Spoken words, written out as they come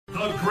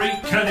The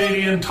Great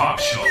Canadian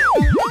Talk Show.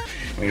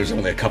 It was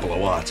only a couple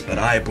of watts, but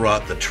I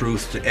brought the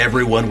truth to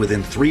everyone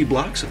within 3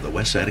 blocks of the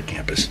west side of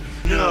campus.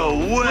 No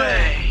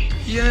way!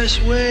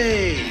 Yes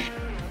way!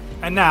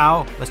 And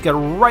now, let's get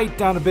right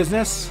down to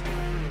business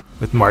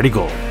with Marty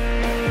Gold.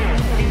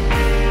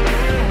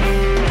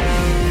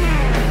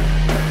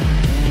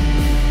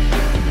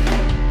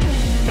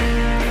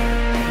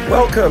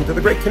 Welcome to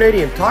the Great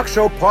Canadian Talk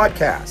Show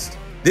podcast.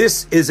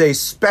 This is a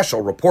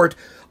special report.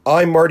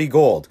 I'm Marty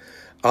Gold.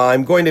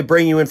 I'm going to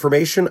bring you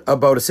information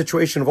about a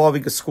situation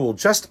involving a school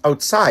just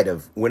outside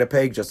of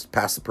Winnipeg, just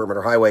past the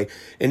Perimeter Highway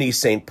in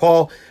East St.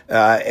 Paul,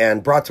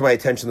 and brought to my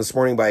attention this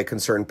morning by a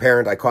concerned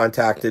parent. I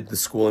contacted the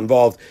school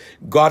involved,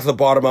 got to the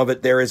bottom of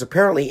it. There is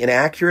apparently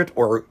inaccurate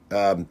or,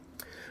 I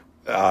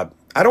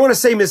don't want to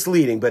say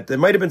misleading, but there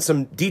might have been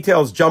some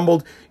details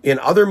jumbled in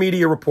other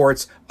media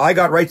reports. I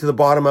got right to the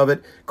bottom of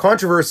it.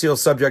 Controversial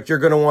subject. You're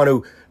going to want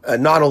to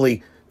not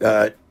only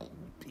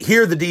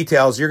hear the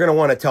details, you're going to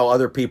want to tell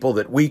other people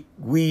that we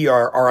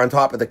are on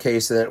top of the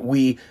case and that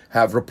we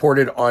have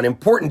reported on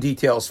important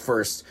details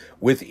first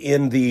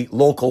within the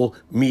local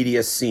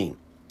media scene.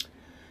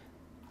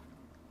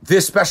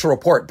 This special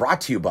report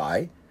brought to you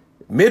by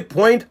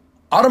Midpoint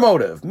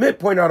Automotive.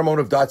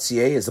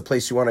 MidpointAutomotive.ca is the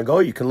place you want to go.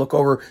 You can look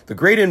over the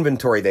great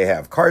inventory they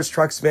have. Cars,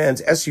 trucks,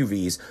 vans,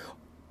 SUVs,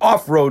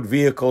 off-road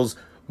vehicles,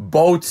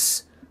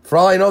 boats. For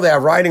all I know, they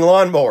have riding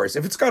lawnmowers.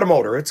 If it's got a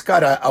motor, it's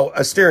got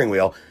a steering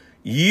wheel.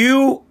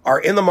 You are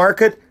in the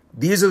market.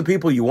 These are the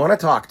people you want to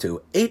talk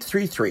to.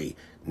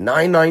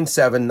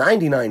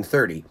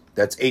 833-997-9930.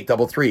 That's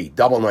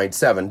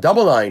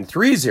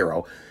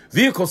 833-997-9930.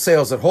 Vehicle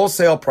sales at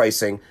wholesale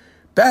pricing.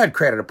 Bad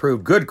credit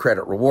approved, good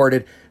credit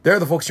rewarded. They're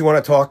the folks you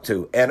want to talk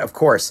to. And of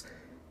course,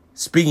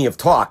 speaking of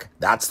talk,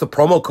 that's the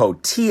promo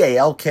code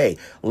TALK.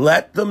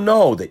 Let them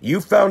know that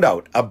you found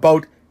out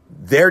about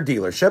their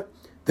dealership,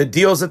 the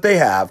deals that they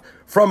have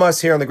from us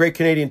here on the Great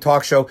Canadian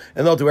Talk Show,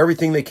 and they'll do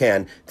everything they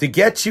can to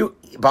get you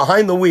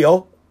behind the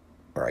wheel,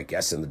 or I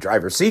guess in the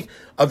driver's seat,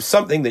 of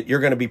something that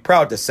you're going to be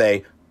proud to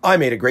say, I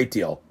made a great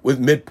deal with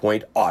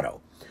Midpoint Auto.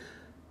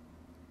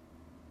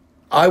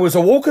 I was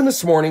awoken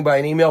this morning by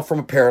an email from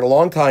a parent, a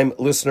longtime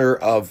listener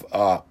of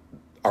our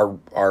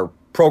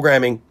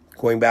programming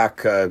going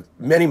back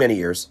many, many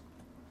years,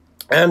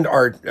 and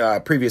our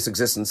previous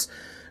existence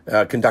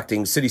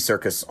conducting City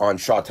Circus on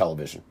Shaw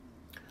Television,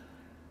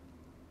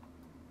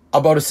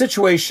 about a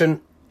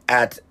situation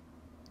at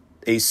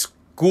a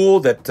school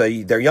that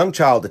their young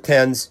child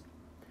attends,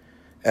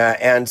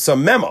 and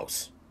some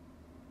memos.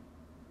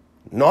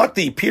 Not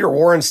the Peter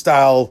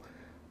Warren-style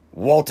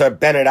Walter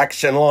Bennett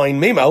action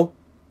line memo,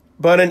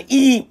 but an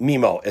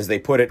e-memo, as they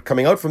put it,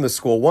 coming out from the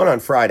school, one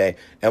on Friday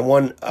and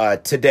one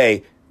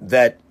today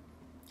that,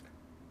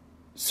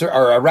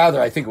 or rather,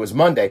 I think it was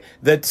Monday,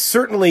 that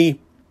certainly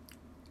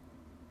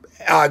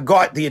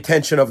got the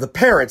attention of the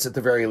parents at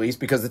the very least,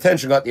 because the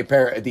attention got the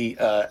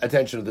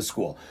attention of the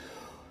school.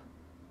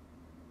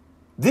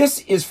 This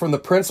is from the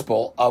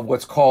principal of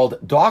what's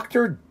called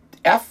Dr.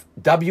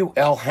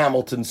 F.W.L.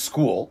 Hamilton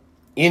School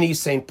in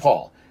East St.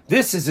 Paul.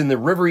 This is in the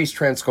River East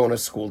Transcona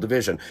School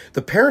Division.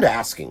 The parent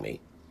asking me,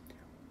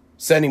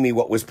 sending me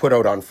what was put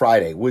out on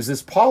Friday, was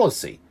this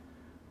policy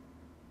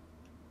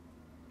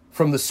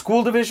from the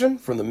school division,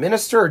 from the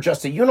minister, or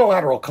just a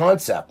unilateral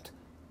concept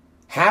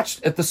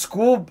hatched at the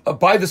school,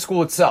 by the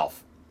school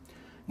itself.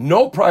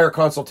 No prior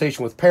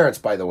consultation with parents,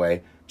 by the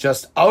way,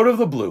 just out of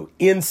the blue.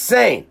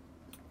 Insane.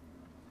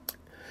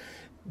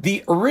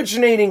 The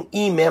originating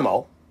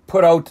e-memo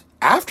put out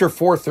after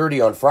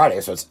 4:30 on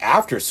Friday, so it's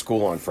after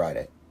school on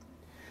Friday.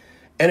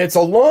 And it's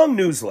a long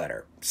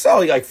newsletter. So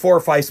like 4 or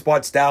 5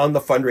 spots down,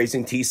 the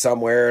fundraising tee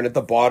somewhere, and at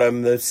the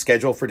bottom, the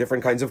schedule for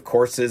different kinds of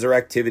courses or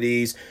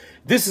activities.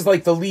 This is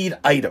like the lead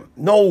item.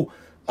 No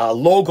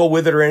logo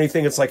with it or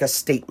anything. It's like a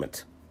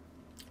statement.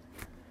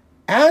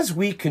 As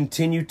we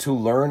continue to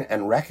learn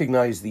and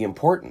recognize the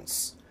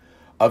importance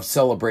of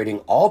celebrating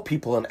all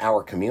people in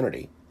our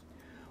community,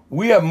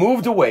 we have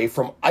moved away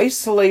from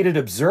isolated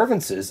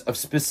observances of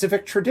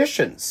specific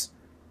traditions,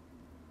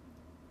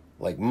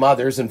 like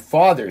Mother's and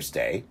Father's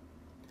Day,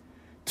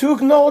 to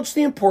acknowledge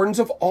the importance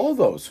of all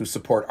those who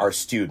support our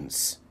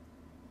students.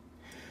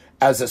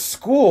 As a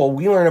school,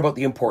 we learn about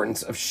the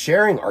importance of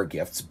sharing our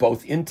gifts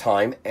both in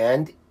time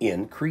and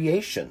in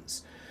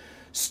creations.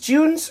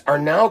 Students are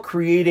now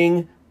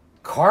creating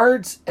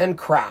cards and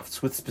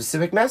crafts with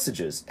specific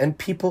messages and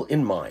people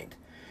in mind.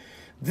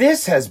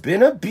 This has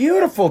been a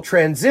beautiful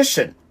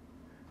transition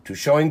to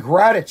showing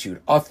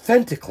gratitude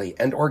authentically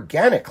and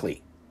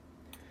organically.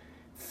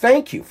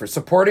 Thank you for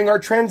supporting our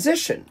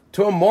transition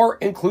to a more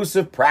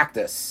inclusive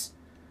practice.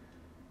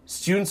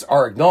 Students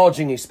are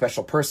acknowledging a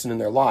special person in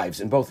their lives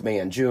in both May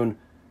and June,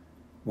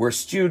 where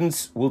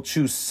students will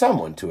choose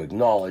someone to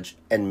acknowledge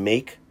and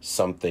make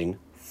something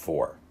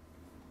for.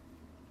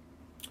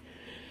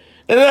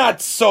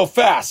 Not so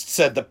fast,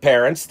 said the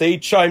parents. They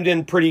chimed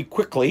in pretty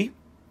quickly,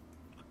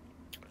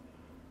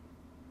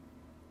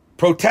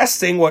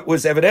 protesting what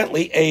was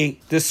evidently a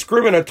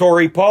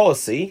discriminatory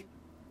policy.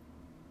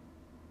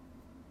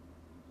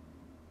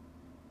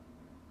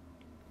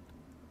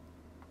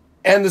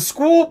 And the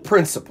school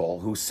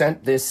principal who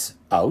sent this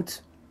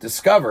out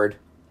discovered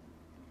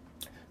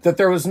that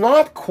there was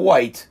not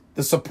quite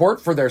the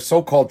support for their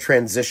so-called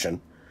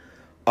transition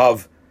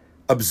of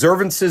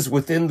observances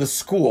within the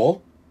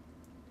school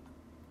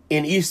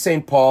in East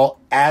St. Paul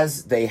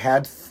as they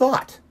had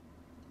thought.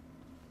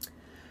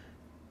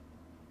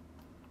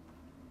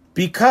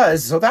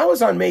 Because, so that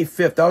was on May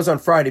 5th, that was on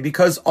Friday,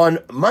 because on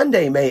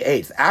Monday, May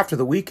 8th, after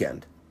the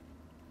weekend,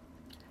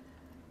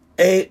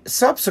 a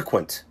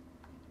subsequent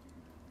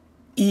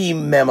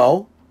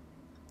e-memo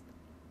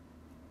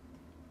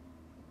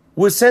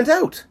was sent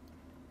out.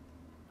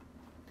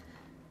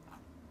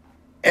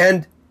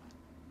 And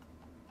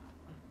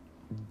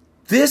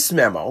this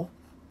memo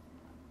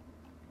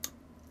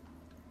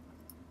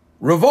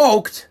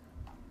revoked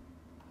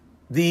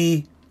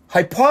the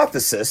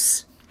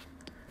hypothesis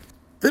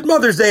that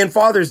Mother's Day and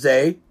Father's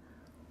Day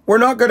were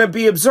not going to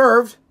be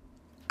observed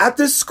at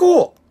this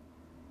school.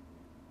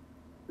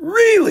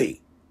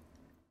 Really?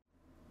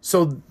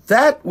 So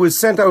that was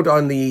sent out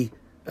on the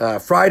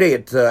Friday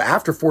at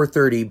after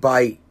 4:30.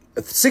 By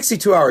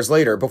 62 hours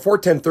later, before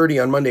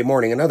 10:30 on Monday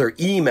morning, another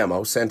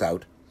e-memo sent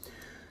out.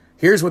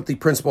 Here's what the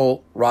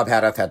principal, Rob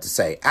Hadath, had to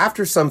say.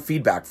 After some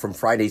feedback from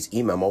Friday's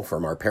e-memo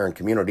from our parent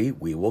community,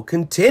 we will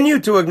continue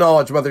to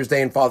acknowledge Mother's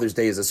Day and Father's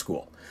Day as a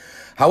school.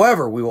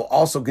 However, we will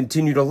also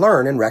continue to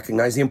learn and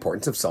recognize the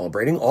importance of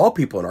celebrating all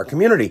people in our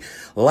community.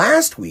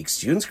 Last week,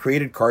 students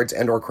created cards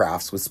and or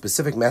crafts with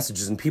specific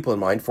messages and people in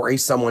mind for a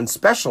someone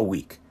special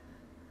week.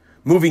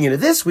 Moving into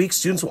this week,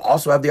 students will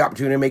also have the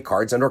opportunity to make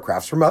cards and or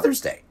crafts for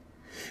Mother's Day.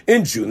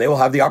 In June, they will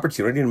have the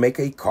opportunity to make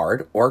a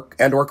card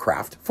and or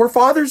craft for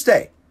Father's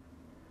Day.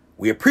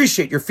 We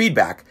appreciate your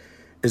feedback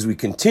as we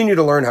continue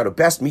to learn how to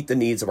best meet the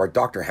needs of our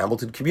Dr.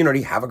 Hamilton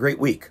community. Have a great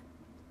week.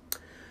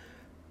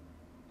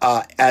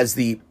 As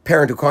the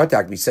parent who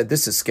contacted me said,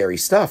 this is scary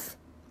stuff.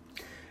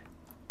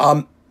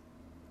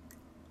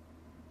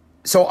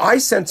 So I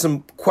sent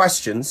some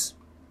questions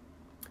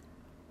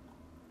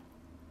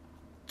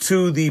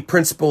to the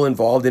principal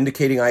involved,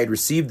 indicating I had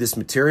received this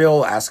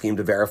material, asking him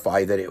to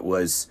verify that it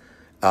was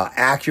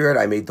accurate.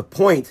 I made the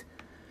point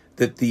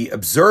that the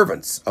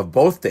observance of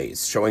both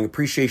days, showing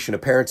appreciation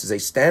of parents, is a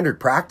standard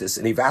practice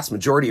in a vast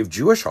majority of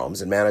Jewish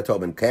homes in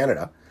Manitoba and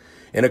Canada,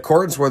 in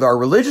accordance with our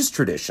religious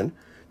tradition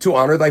to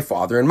honor thy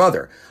father and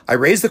mother. I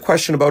raised the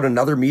question about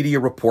another media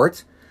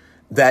report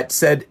that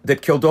said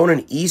that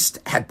Kildonan East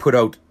had put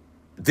out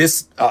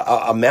this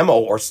a memo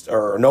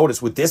or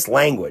notice with this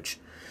language.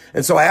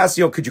 And so I asked,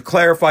 could you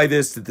clarify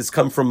this? Did this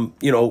come from,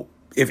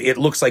 if it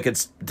looks like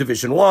it's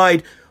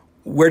division-wide,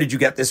 where did you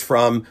get this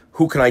from?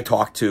 Who can I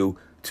talk to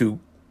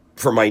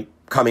for my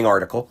coming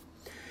article?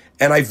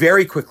 And I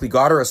very quickly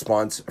got a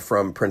response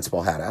from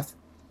Principal Hadath.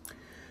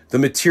 The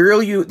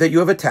material that you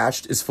have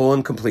attached is full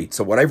and complete.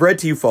 So what I've read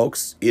to you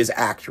folks is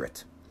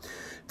accurate.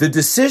 The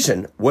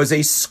decision was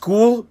a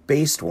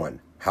school-based one.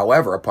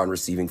 However, upon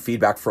receiving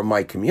feedback from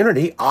my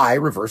community, I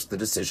reversed the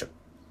decision.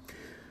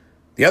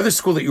 The other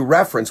school that you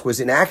referenced was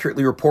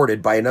inaccurately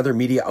reported by another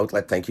media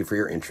outlet. Thank you for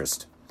your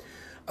interest.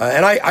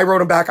 And I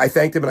wrote him back. I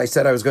thanked him, and I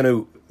said I was going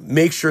to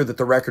make sure that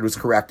the record was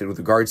corrected with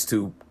regards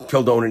to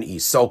Kildonan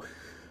East. So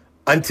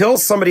until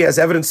somebody has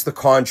evidence to the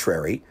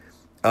contrary,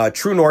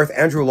 True North,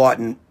 Andrew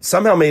Lawton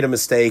somehow made a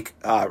mistake.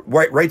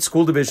 Right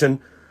school division,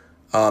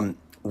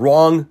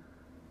 wrong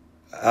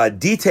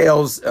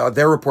details.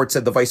 Their report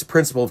said the vice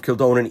principal of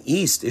Kildonan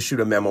East issued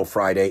a memo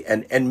Friday,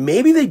 and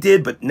maybe they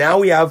did, but now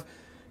we have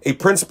a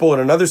principal in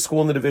another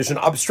school in the division,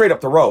 straight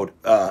up the road,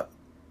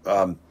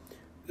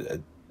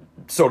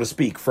 so to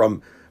speak,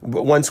 from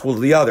one school to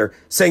the other,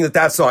 saying that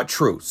that's not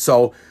true.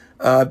 So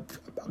I'm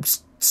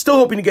still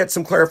hoping to get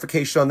some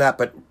clarification on that,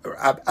 but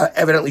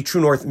evidently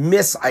True North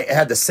I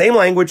had the same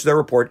language, their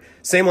report,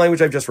 same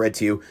language I've just read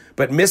to you,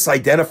 but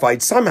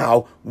misidentified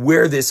somehow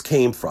where this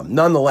came from.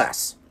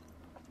 Nonetheless,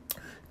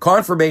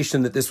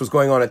 confirmation that this was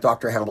going on at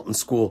Dr. Hamilton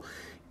School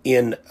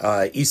in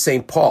East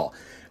St. Paul.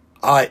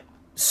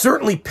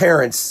 Certainly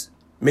parents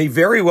may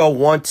very well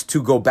want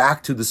to go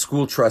back to the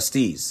school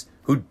trustees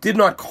who did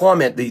not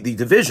comment, the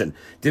division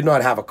did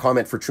not have a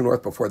comment for True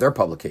North before their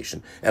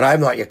publication, and I have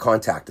not yet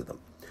contacted them.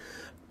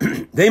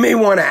 They may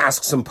want to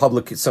ask some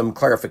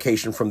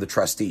clarification from the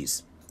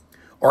trustees,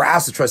 or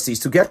ask the trustees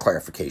to get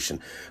clarification.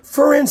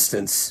 For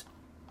instance,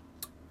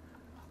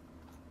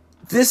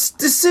 this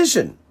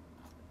decision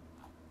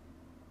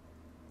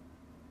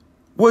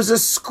was a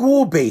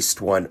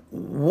school-based one.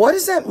 What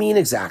does that mean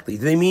exactly?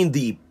 Do they mean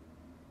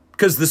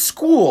because the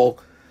school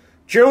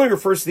generally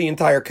refers to the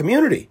entire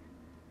community.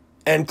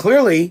 And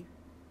clearly,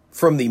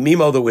 from the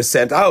memo that was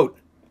sent out,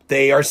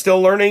 they are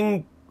still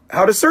learning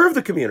how to serve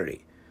the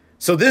community.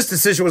 So this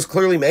decision was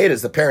clearly made,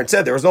 as the parent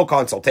said. There was no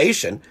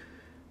consultation.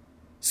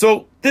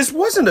 So this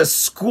wasn't a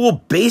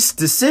school-based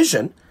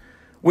decision.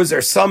 Was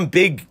there some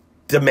big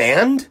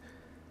demand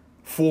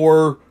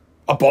for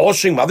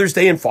abolishing Mother's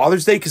Day and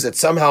Father's Day because it's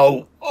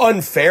somehow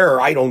unfair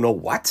or I don't know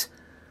what?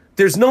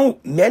 There's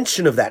no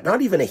mention of that,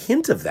 not even a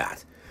hint of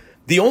that.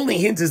 The only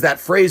hint is that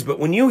phrase, but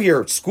when you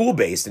hear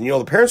school-based and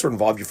the parents were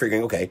involved, you're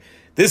figuring, okay,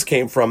 this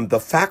came from the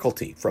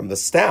faculty, from the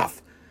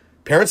staff.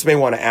 Parents may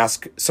want to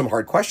ask some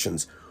hard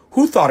questions.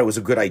 Who thought it was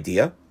a good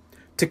idea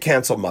to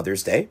cancel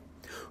Mother's Day?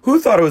 Who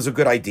thought it was a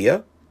good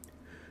idea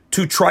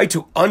to try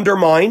to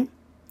undermine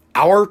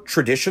our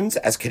traditions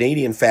as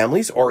Canadian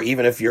families, or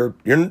even if you're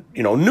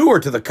newer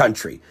to the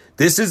country?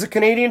 This is a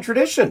Canadian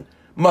tradition,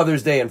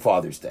 Mother's Day and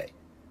Father's Day.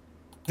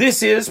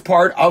 This is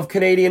part of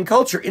Canadian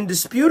culture,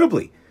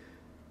 indisputably.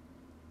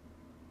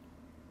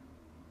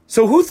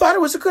 So who thought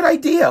it was a good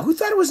idea? Who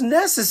thought it was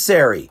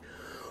necessary?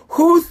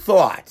 Who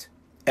thought,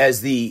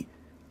 as the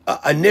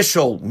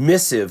initial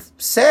missive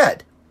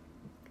said,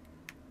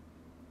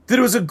 that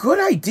it was a good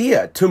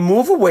idea to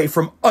move away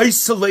from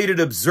isolated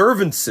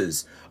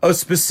observances of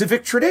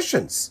specific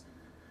traditions?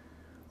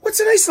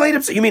 What's an isolated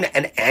observance? You mean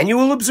an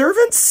annual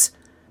observance?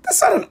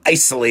 That's not an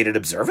isolated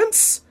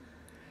observance.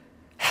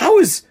 How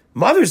is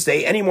Mother's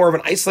Day any more of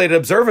an isolated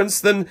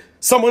observance than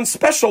someone's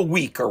special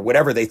week or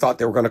whatever they thought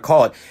they were going to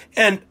call it?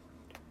 And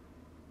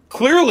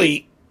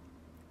clearly,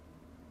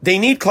 they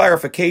need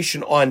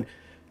clarification on,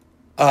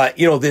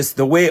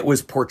 the way it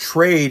was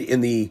portrayed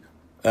in the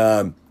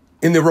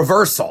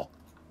reversal,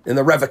 in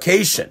the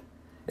revocation,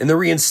 in the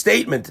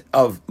reinstatement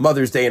of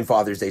Mother's Day and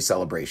Father's Day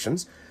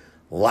celebrations.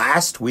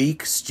 Last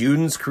week,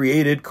 students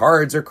created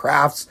cards or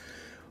crafts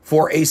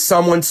for a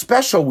someone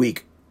special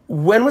week.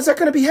 When was that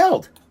going to be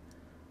held?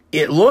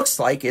 It looks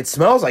like, it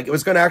smells like it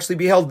was going to actually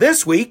be held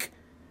this week,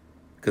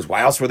 because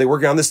why else were they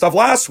working on this stuff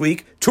last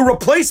week? To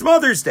replace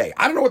Mother's Day.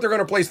 I don't know what they're going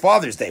to replace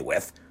Father's Day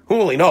with.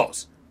 Who only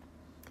knows?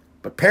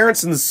 But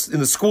parents in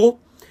the school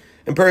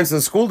and parents in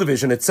the school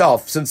division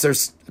itself, since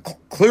there's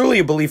clearly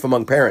a belief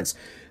among parents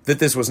that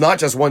this was not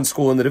just one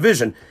school in the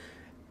division,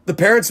 the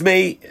parents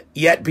may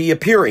yet be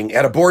appearing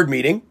at a board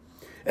meeting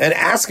and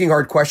asking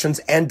hard questions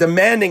and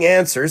demanding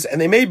answers,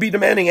 and they may be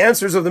demanding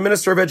answers of the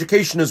Minister of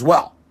Education as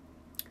well.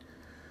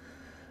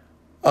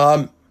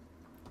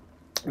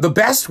 The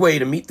best way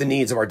to meet the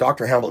needs of our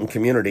Dr. Hamilton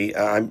community,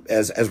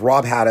 as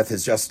Rob Haddoth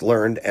has just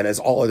learned, and as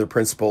all other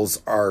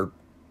principals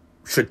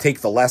should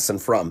take the lesson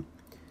from,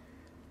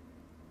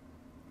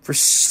 for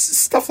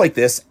stuff like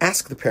this,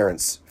 ask the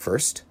parents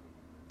first.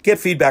 Get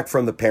feedback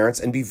from the parents,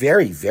 and be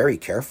very, very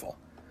careful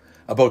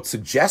about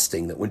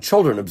suggesting that when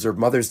children observe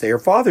Mother's Day or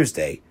Father's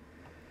Day,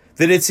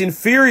 that it's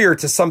inferior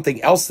to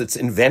something else that's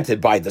invented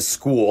by the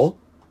school.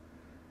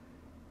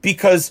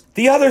 Because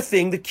the other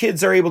thing, the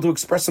kids are able to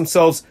express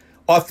themselves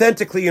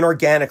authentically and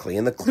organically.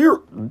 And the clear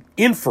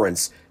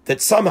inference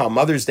that somehow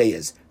Mother's Day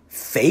is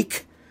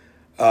fake,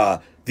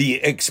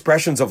 the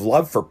expressions of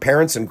love for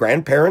parents and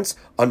grandparents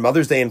on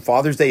Mother's Day and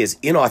Father's Day is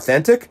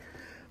inauthentic,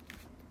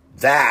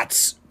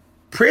 that's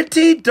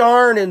pretty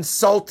darn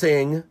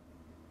insulting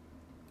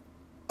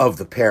of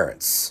the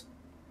parents.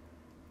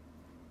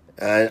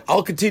 And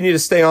I'll continue to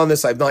stay on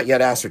this. I've not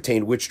yet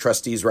ascertained which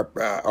trustees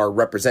are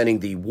representing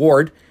the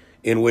ward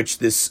in which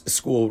this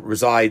school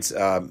resides.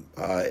 I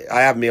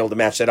haven't been able to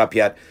match that up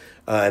yet,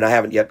 and I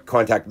haven't yet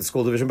contacted the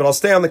school division, but I'll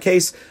stay on the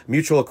case.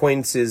 Mutual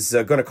acquaintance is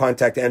going to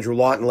contact Andrew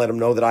Lott and let him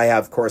know that I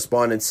have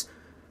correspondence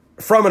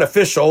from an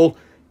official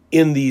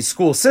in the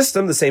school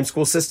system, the same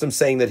school system,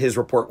 saying that his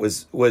report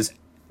was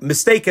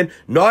mistaken,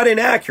 not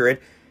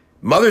inaccurate.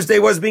 Mother's Day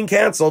was being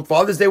canceled,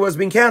 Father's Day was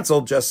being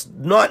canceled, just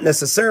not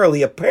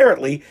necessarily,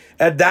 apparently,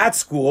 at that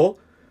school,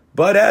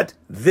 but at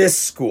this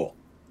school.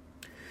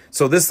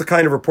 So this is the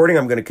kind of reporting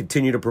I'm going to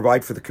continue to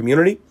provide for the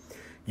community.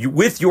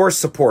 With your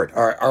support,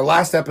 our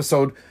last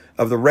episode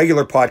of the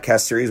regular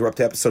podcast series, we're up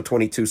to episode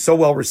 22, so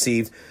well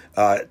received,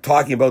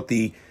 talking about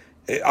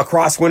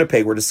across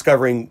Winnipeg, we're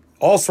discovering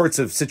all sorts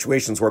of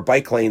situations where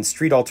bike lanes,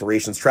 street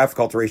alterations, traffic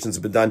alterations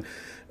have been done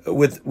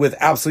with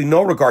absolutely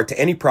no regard to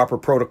any proper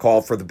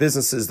protocol for the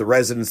businesses, the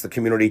residents, the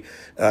community.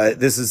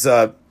 This is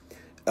a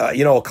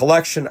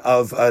collection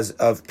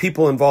of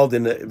people involved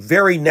in a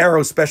very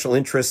narrow special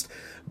interest,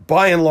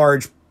 by and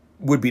large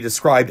would be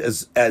described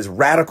as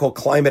radical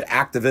climate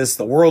activists.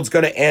 The world's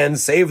going to end,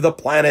 save the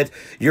planet.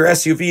 Your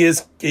SUV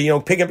is,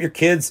 picking up your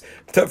kids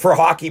for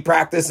hockey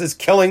practice is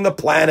killing the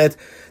planet,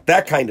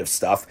 that kind of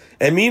stuff.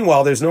 And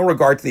meanwhile, there's no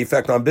regard to the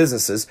effect on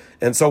businesses.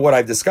 And so what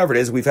I've discovered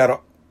is we've had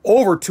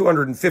over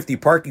 250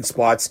 parking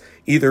spots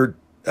either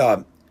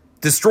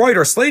destroyed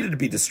or slated to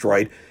be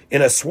destroyed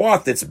in a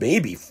swath that's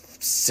maybe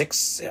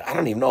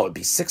it'd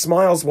be 6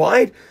 miles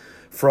wide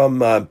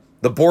from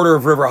the border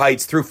of River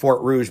Heights through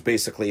Fort Rouge,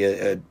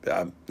 basically,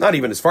 not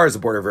even as far as the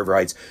border of River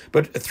Heights,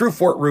 but through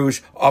Fort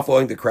Rouge, off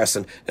Wellington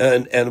Crescent,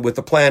 and with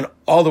the plan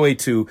all the way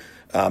to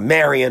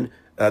Marion,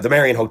 the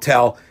Marion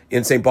Hotel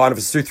in St.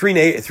 Boniface, through three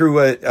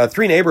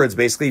neighborhoods,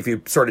 basically, if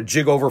you sort of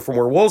jig over from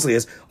where Wolseley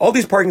is, all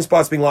these parking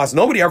spots being lost.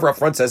 Nobody ever up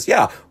front says,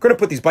 yeah, we're going to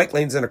put these bike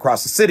lanes in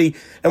across the city,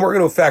 and we're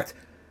going to affect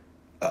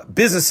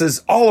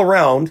businesses all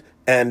around,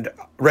 and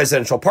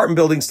residential apartment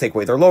buildings, take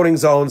away their loading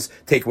zones,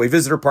 take away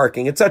visitor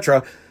parking,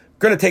 etc.,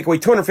 going to take away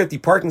 250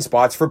 parking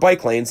spots for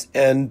bike lanes.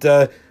 And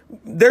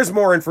there's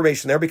more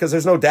information there because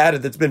there's no data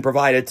that's been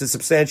provided to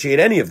substantiate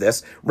any of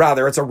this.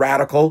 Rather, it's a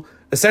radical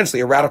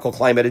essentially a radical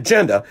climate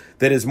agenda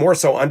that is more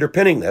so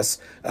underpinning this,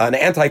 an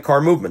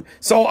anti-car movement.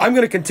 So I'm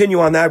going to continue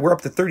on that. We're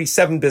up to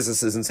 37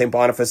 businesses in St.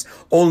 Boniface.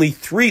 Only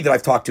 3 that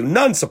I've talked to,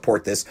 none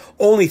support this.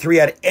 Only 3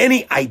 had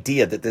any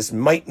idea that this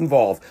might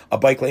involve a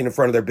bike lane in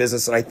front of their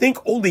business. And I think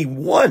only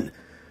one,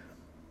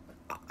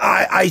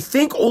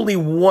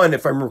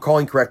 if I'm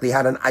recalling correctly,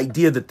 had an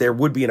idea that there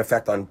would be an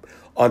effect on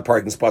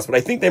parking spots. But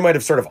I think they might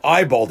have sort of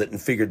eyeballed it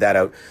and figured that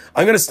out.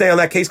 I'm going to stay on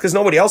that case because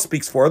nobody else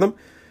speaks for them.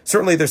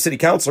 Certainly their city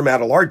councillor,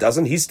 Matt Allard,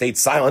 doesn't. He stayed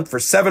silent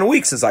for 7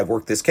 weeks as I've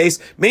worked this case.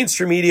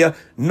 Mainstream media,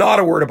 not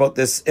a word about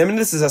this. I mean,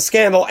 this is a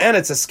scandal and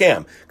it's a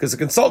scam because the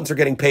consultants are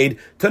getting paid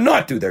to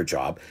not do their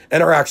job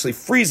and are actually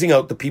freezing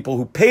out the people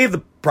who pay the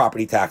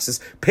property taxes,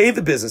 pay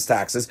the business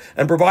taxes,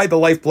 and provide the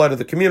lifeblood of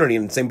the community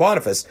in St.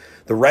 Boniface.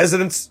 The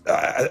residents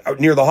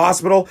near the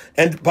hospital.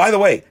 And by the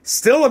way,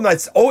 still I'm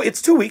not,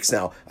 it's 2 weeks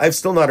now. I've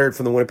still not heard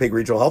from the Winnipeg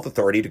Regional Health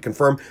Authority to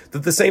confirm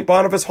that the St.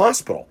 Boniface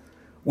Hospital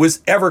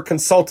was ever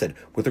consulted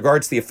with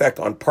regards to the effect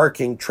on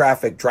parking,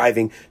 traffic,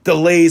 driving,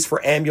 delays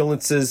for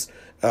ambulances.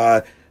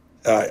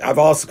 I've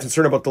also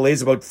concerned about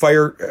delays about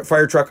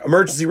fire truck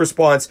emergency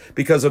response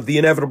because of the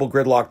inevitable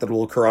gridlock that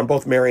will occur on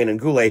both Marion and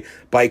Goulet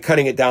by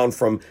cutting it down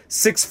from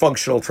 6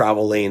 functional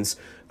travel lanes,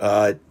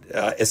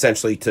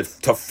 essentially to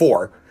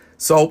 4.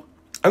 So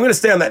I'm going to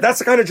stay on that. That's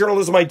the kind of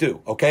journalism I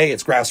do. Okay.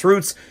 It's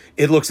grassroots.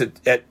 It looks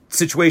at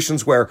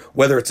situations where,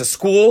 whether it's a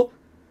school,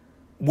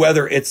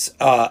 whether it's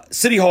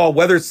City Hall,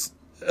 whether it's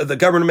the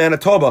government of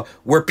Manitoba,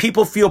 where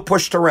people feel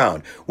pushed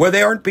around, where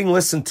they aren't being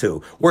listened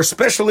to, where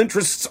special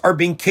interests are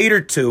being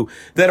catered to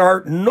that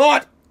are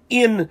not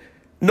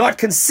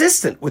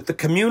consistent with the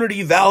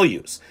community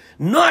values,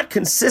 not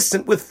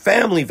consistent with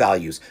family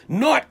values,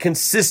 not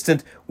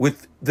consistent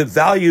with the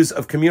values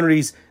of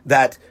communities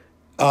that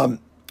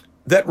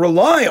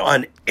rely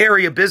on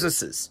area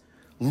businesses,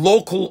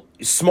 local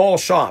small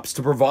shops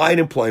to provide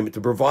employment,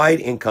 to provide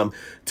income,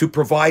 to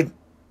provide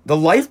the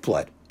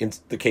lifeblood in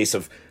the case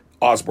of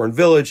Osborne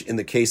Village, in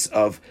the case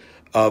of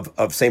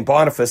St.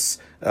 Boniface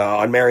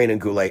on Marion and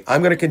Goulet.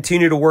 I'm going to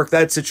continue to work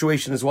that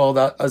situation as well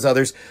as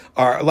others.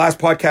 Our last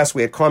podcast,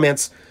 we had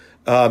comments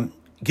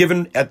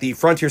given at the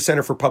Frontier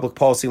Center for Public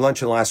Policy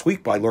luncheon last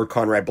week by Lord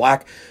Conrad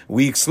Black.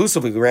 We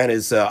exclusively ran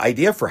his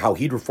idea for how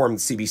he'd reform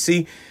the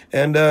CBC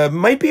and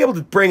might be able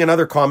to bring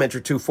another comment or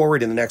two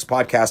forward in the next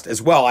podcast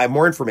as well. I have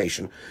more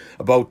information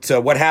about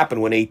what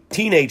happened when a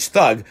teenage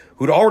thug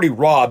who'd already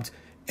robbed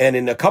and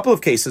in a couple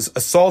of cases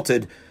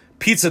assaulted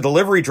pizza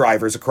delivery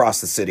drivers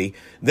across the city,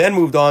 then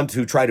moved on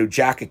to try to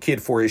jack a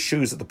kid for his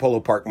shoes at the Polo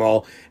Park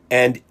Mall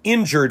and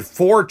injured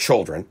 4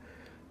 children.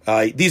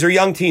 These are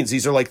young teens.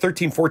 These are like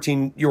 13,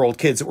 14-year-old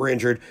kids that were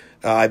injured.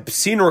 I've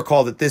seen and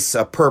recall that this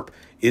perp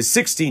is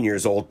 16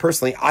 years old.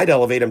 Personally, I'd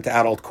elevate him to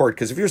adult court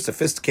because if you're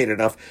sophisticated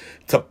enough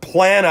to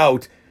plan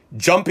out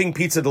jumping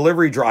pizza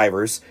delivery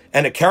drivers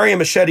and to carry a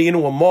machete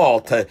into a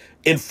mall to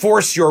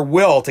enforce your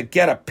will to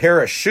get a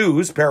pair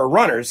of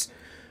runners,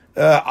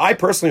 I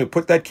personally would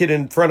put that kid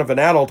in front of an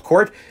adult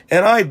court,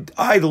 and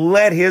I'd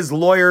let his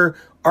lawyer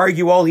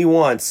argue all he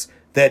wants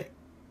that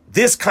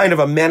this kind of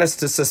a menace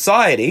to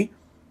society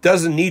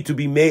doesn't need to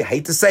be made, I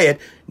hate to say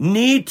it,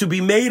 need to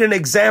be made an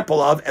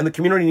example of, and the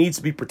community needs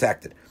to be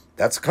protected.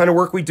 That's the kind of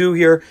work we do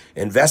here.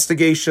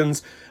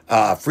 Investigations,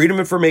 freedom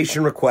of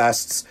information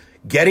requests,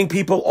 getting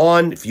people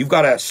on. If you've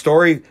got a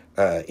story,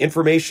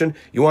 information,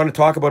 you want to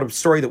talk about a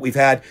story that we've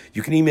had,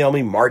 you can email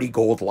me,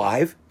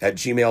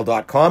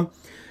 martygoldlive@gmail.com.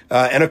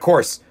 And of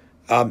course,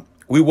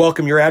 we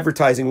welcome your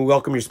advertising. We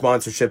welcome your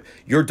sponsorship.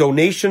 Your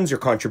donations, your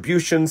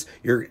contributions,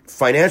 your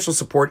financial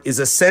support is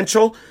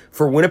essential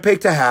for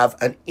Winnipeg to have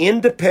an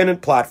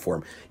independent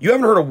platform. You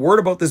haven't heard a word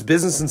about this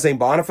business in St.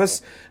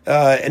 Boniface,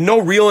 and no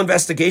real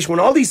investigation. When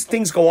all these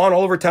things go on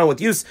all over town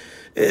with use,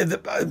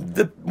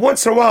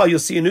 once in a while you'll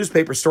see a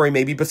newspaper story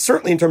maybe, but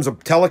certainly in terms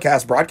of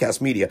telecast,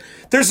 broadcast media,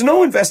 there's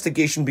no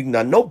investigation being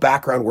done, no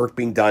background work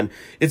being done.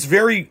 It's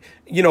very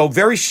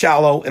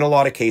shallow in a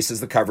lot of cases,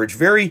 the coverage.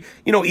 Very,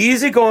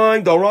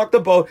 easygoing, don't rock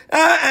the boat.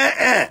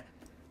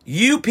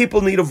 You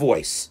people need a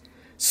voice.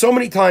 So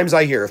many times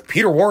I hear if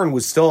Peter Warren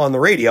was still on the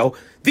radio,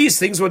 these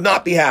things would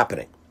not be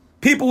happening.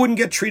 People wouldn't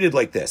get treated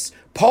like this.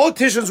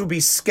 Politicians would be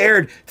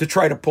scared to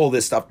try to pull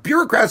this stuff.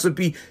 Bureaucrats would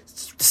be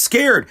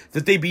scared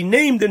that they'd be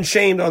named and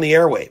shamed on the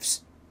airwaves.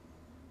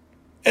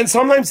 And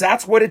sometimes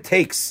that's what it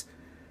takes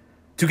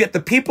to get the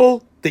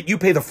people that you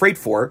pay the freight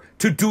for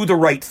to do the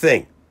right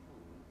thing.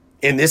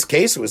 In this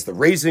case, it was the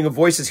Raising of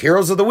Voices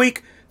Heroes of the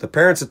Week, the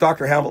parents at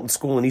Dr. Hamilton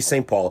School in East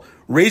St. Paul,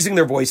 raising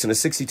their voice in a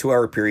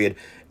 62-hour period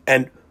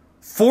and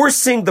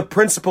forcing the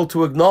principal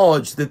to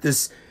acknowledge that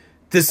this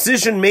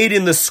decision made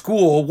in the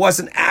school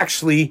wasn't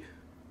actually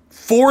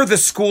for the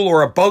school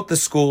or about the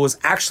school, it was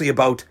actually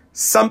about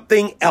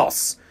something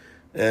else.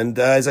 And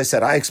as I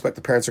said, I expect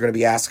the parents are going to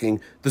be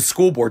asking the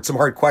school board some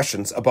hard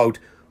questions about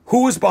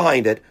who was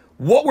behind it,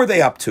 what were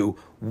they up to,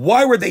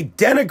 why were they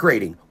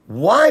denigrating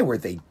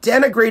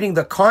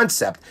the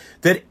concept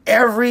that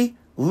every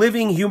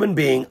living human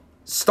being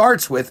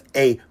starts with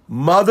a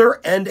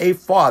mother and a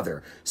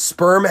father,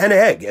 sperm and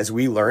egg, as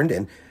we learned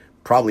in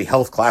probably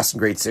health class in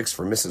grade 6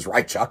 from Mrs.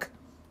 Rychuk.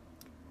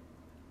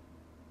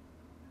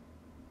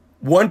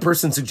 One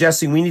person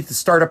suggesting we need to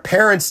start a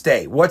Parents'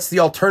 Day. What's the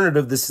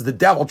alternative? This is the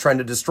devil trying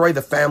to destroy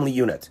the family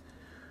unit.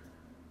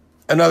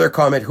 Another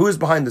comment, who is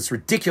behind this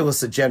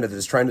ridiculous agenda that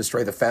is trying to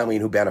destroy the family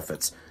and who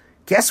benefits?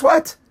 Guess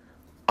what?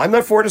 I'm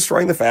not for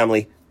destroying the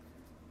family.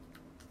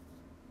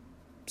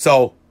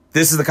 So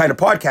this is the kind of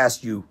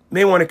podcast you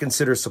may want to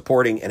consider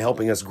supporting and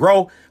helping us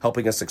grow,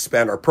 helping us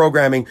expand our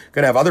programming.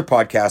 Going to have other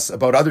podcasts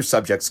about other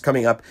subjects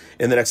coming up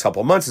in the next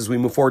couple of months as we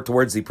move forward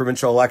towards the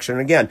provincial election.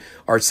 And again,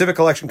 our civic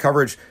election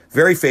coverage,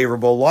 very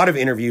favorable, a lot of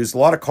interviews, a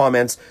lot of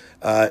comments,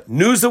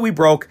 news that we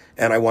broke,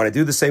 and I want to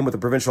do the same with the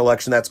provincial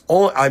election. That's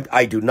only,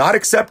 I do not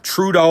accept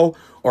Trudeau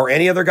or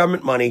any other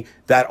government money.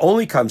 That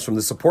only comes from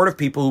the support of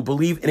people who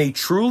believe in a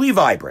truly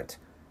vibrant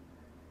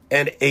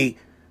and a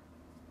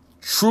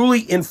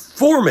truly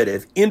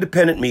informative,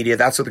 independent media.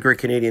 That's what the Great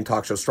Canadian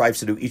Talk Show strives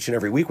to do each and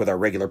every week with our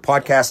regular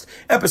podcast.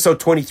 Episode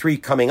 23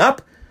 coming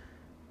up.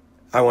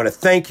 I want to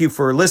thank you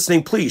for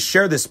listening. Please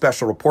share this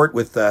special report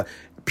with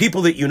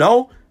people that you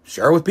know.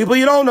 Share it with people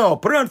you don't know.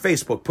 Put it on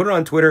Facebook. Put it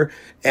on Twitter.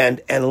 And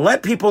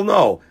let people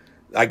know.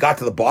 I got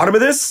to the bottom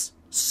of this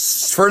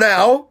for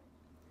now.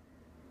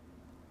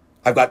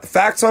 I've got the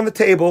facts on the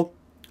table.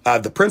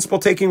 The principal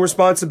taking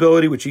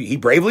responsibility, which he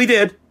bravely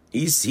did.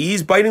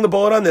 He's biting the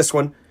bullet on this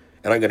one.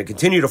 And I'm going to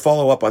continue to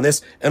follow up on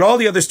this and all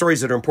the other stories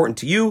that are important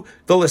to you,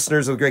 the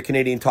listeners of the Great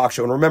Canadian Talk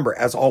Show. And remember,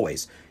 as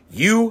always,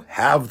 you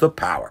have the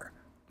power.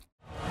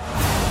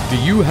 Do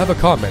you have a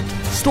comment,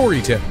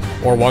 story tip,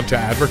 or want to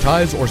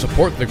advertise or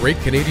support the Great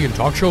Canadian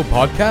Talk Show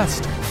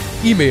podcast?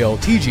 Email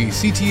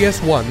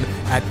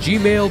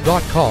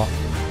tgcts1@gmail.com,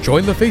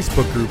 join the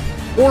Facebook group,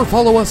 or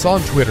follow us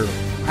on Twitter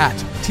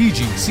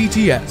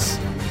 @TGCTS.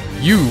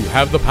 You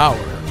have the power.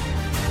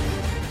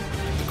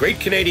 Great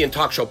Canadian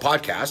Talk Show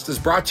podcast is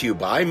brought to you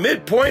by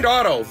Midpoint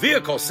Auto,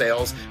 vehicle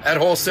sales at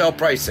wholesale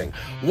pricing.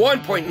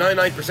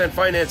 1.99%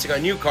 financing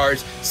on new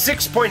cars,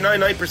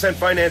 6.99%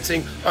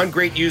 financing on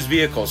great used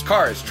vehicles,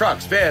 cars,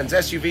 trucks, vans,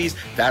 SUVs.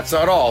 That's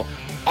not all.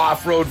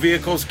 Off-road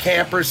vehicles,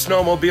 campers,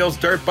 snowmobiles,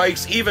 dirt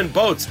bikes, even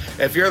boats.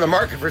 If you're in the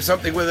market for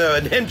something with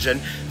an engine,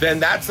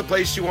 then that's the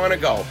place you want to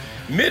go.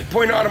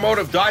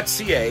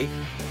 MidpointAutomotive.ca.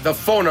 The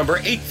phone number,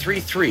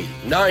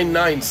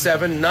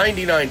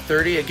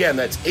 833-997-9930. Again,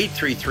 that's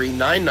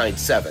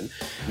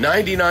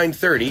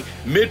 833-997-9930.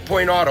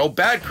 Midpoint Auto,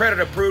 bad credit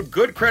approved,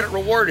 good credit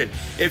rewarded.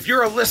 If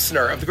you're a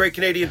listener of the Great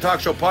Canadian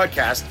Talk Show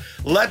podcast,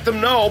 let them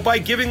know by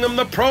giving them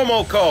the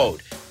promo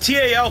code,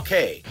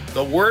 TALK,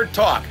 the word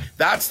talk.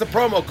 That's the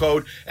promo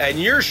code, and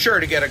you're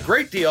sure to get a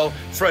great deal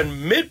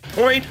from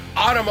Midpoint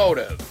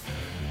Automotive.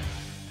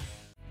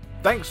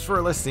 Thanks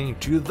for listening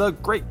to the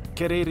Great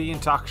Canadian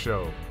Talk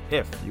Show.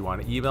 If you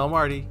want to email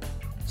Marty,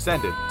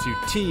 send it to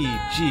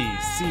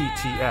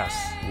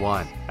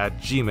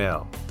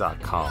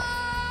tgcts1@gmail.com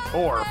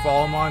or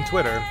follow him on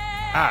Twitter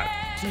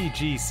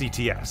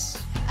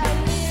 @TGCTS.